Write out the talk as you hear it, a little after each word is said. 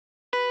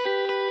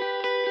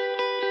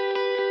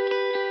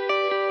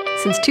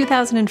Since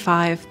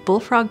 2005,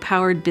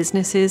 Bullfrog-powered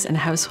businesses and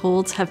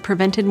households have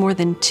prevented more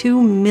than 2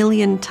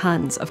 million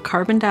tons of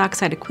carbon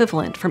dioxide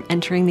equivalent from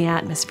entering the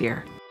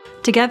atmosphere.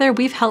 Together,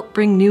 we've helped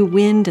bring new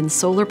wind and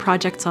solar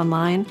projects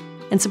online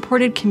and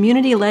supported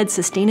community-led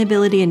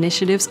sustainability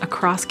initiatives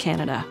across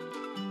Canada.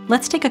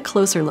 Let's take a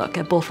closer look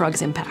at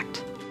Bullfrog's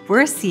impact.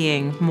 We're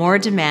seeing more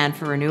demand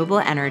for renewable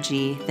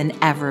energy than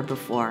ever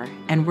before,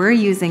 and we're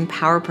using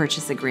power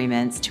purchase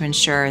agreements to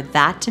ensure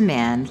that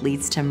demand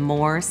leads to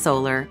more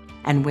solar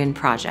and wind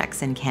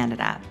projects in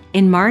Canada.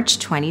 In March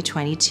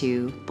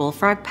 2022,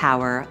 Bullfrog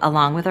Power,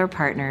 along with our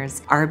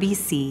partners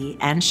RBC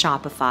and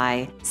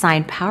Shopify,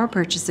 signed power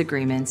purchase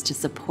agreements to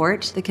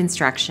support the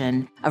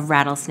construction of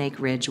Rattlesnake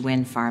Ridge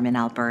Wind Farm in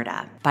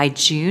Alberta. By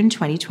June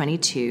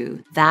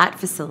 2022, that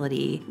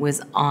facility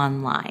was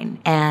online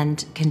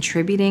and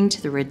contributing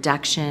to the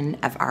reduction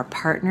of our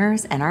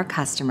partners and our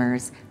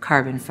customers'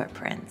 carbon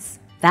footprints.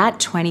 That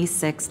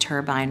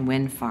 26-turbine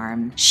wind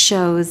farm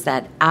shows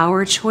that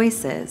our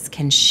choices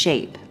can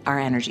shape our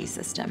energy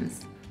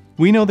systems.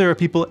 We know there are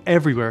people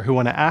everywhere who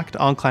want to act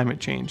on climate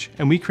change,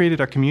 and we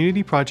created our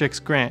Community Projects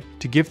Grant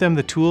to give them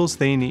the tools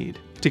they need.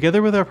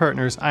 Together with our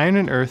partners Iron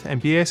and Earth and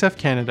BASF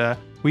Canada,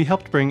 we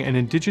helped bring an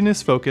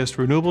Indigenous-focused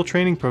renewable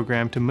training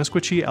program to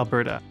Musqueam,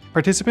 Alberta.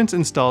 Participants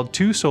installed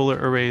 2 solar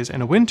arrays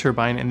and a wind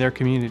turbine in their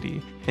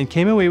community, and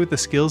came away with the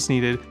skills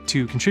needed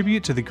to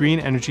contribute to the green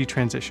energy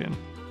transition.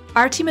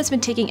 Our team has been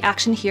taking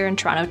action here in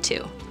Toronto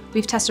too.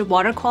 We've tested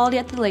water quality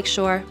at the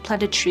lakeshore,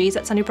 planted trees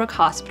at Sunnybrook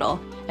Hospital,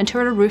 and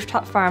toured a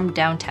rooftop farm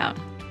downtown.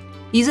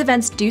 These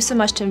events do so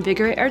much to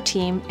invigorate our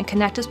team and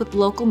connect us with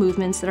local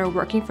movements that are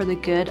working for the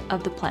good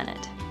of the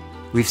planet.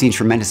 We've seen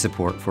tremendous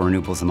support for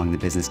renewables among the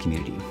business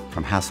community,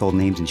 from household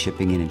names in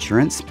shipping and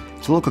insurance,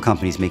 to local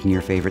companies making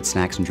your favorite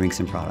snacks and drinks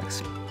and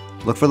products.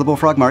 Look for the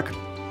Bullfrog mark.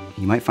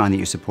 You might find that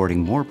you're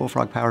supporting more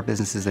Bullfrog-powered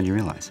businesses than you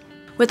realize.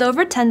 With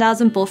over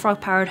 10,000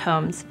 Bullfrog-powered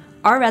homes,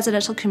 our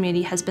residential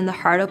community has been the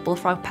heart of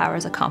Bullfrog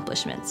Power's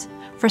accomplishments.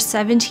 For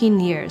 17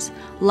 years,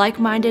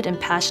 like-minded and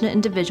passionate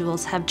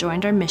individuals have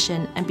joined our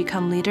mission and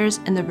become leaders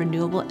in the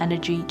renewable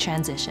energy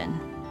transition.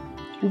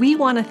 We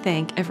want to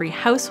thank every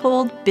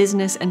household,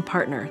 business, and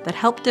partner that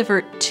helped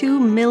divert 2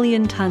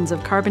 million tons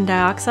of carbon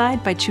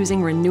dioxide by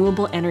choosing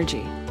renewable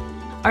energy.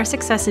 Our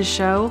successes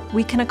show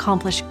we can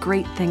accomplish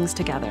great things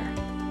together.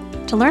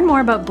 To learn more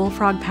about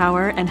Bullfrog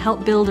Power and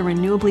help build a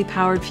renewably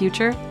powered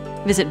future,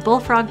 visit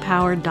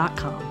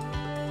bullfrogpowered.com.